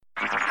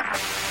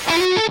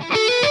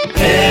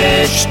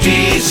HD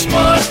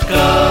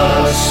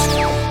Smartcast.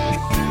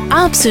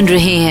 आप सुन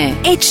रहे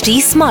हैं HD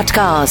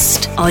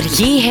Smartcast और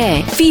ये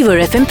है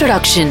fever FM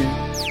production.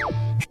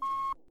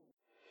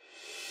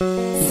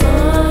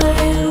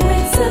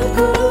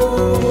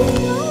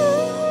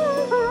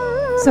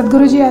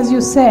 Sadhguruji, as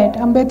you said,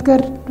 Ambedkar,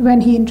 when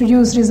he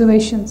introduced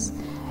reservations,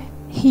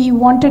 he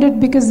wanted it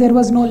because there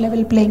was no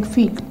level playing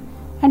field.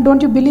 And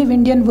don't you believe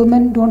Indian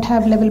women don't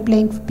have level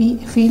playing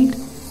field,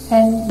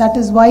 and that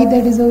is why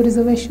they deserve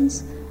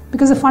reservations?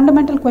 Because the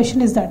fundamental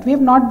question is that we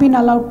have not been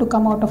allowed to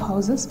come out of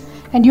houses.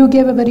 And you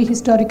gave a very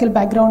historical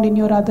background in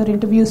your other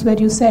interviews where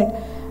you said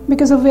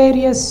because of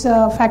various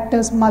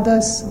factors,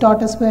 mothers,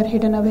 daughters were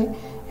hidden away,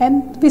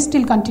 and we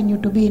still continue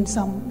to be in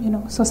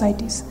some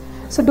societies.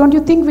 So don't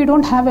you think we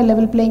don't have a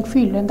level playing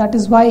field, and that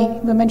is why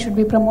women should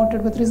be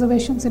promoted with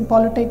reservations in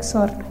politics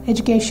or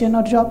education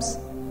or jobs?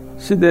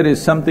 See, there is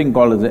something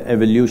called as the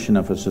evolution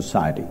of a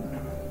society.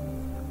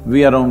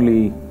 We are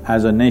only,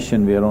 as a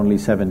nation, we are only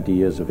 70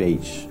 years of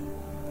age.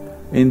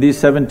 In these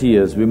 70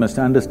 years, we must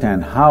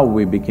understand how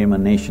we became a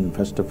nation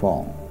first of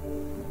all.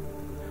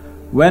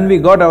 When we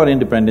got our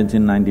independence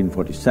in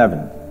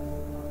 1947,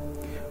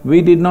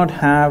 we did not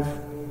have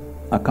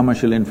a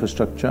commercial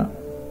infrastructure,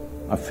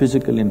 a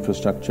physical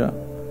infrastructure,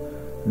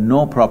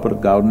 no proper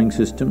governing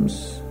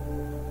systems,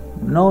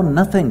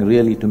 nothing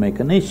really to make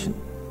a nation.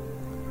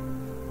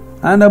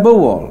 And above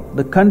all,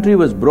 the country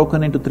was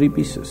broken into three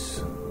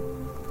pieces.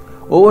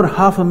 Over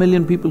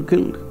 500,000 people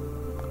killed.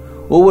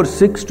 Over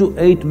 6 to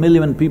 8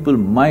 million people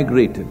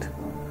migrated.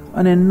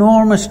 An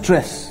enormous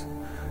stress.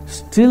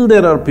 Still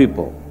there are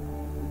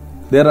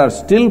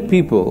still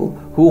people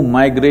who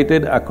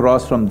migrated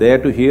across from there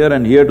to here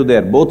and here to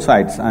there, both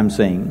sides I'm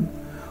saying,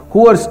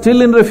 who are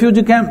still in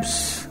refugee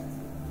camps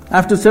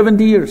after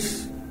 70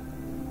 years.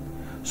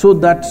 So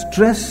that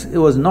stress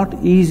was not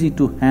easy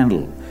to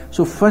handle.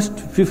 So first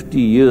 50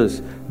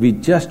 years, we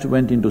just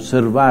went into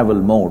survival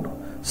mode.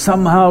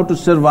 Somehow to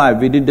survive,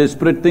 we did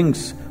desperate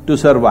things to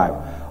survive.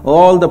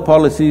 All the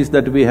policies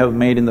that we have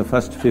made in the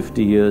first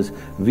 50 years,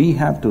 we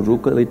have to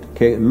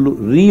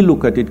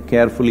relook at it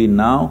carefully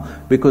now,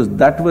 because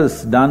that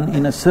was done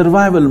in a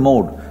survival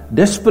mode,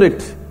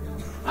 desperate.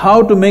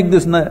 How to make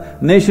this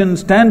nation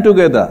stand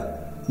together,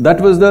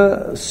 that was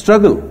the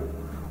struggle.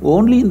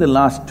 Only in the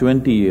last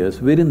 20 years,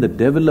 we're in the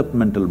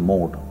developmental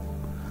mode.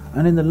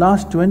 And in the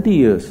last 20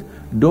 years,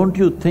 don't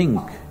you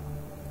think,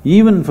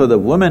 even for the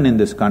women in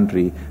this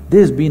country,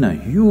 there's been a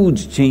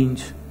huge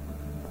change?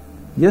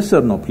 Yes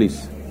or no,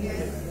 please?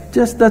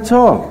 Just that's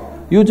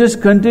all. You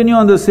just continue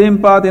on the same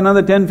path,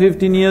 another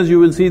 10-15 years you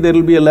will see there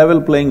will be a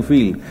level playing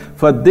field.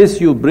 For this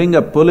you bring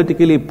a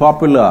politically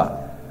popular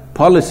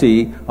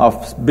policy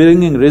of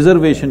bringing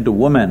reservation to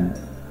women,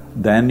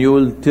 then you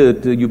will…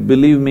 you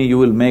believe me, you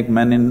will make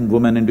men and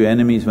women into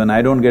enemies. When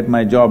I don't get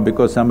my job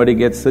because somebody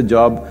gets a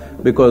job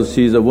because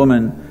she's a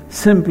woman,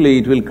 simply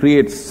it will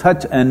create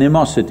such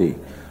animosity.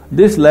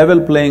 This level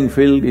playing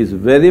field is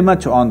very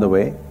much on the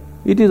way.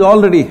 It is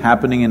already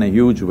happening in a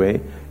huge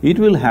way. It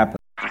will happen.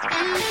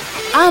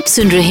 आप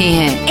सुन रहे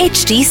हैं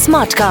HD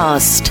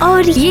Smartcast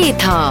और ये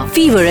था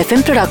fever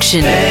FM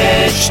production.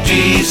 HD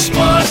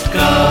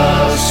Smartcast.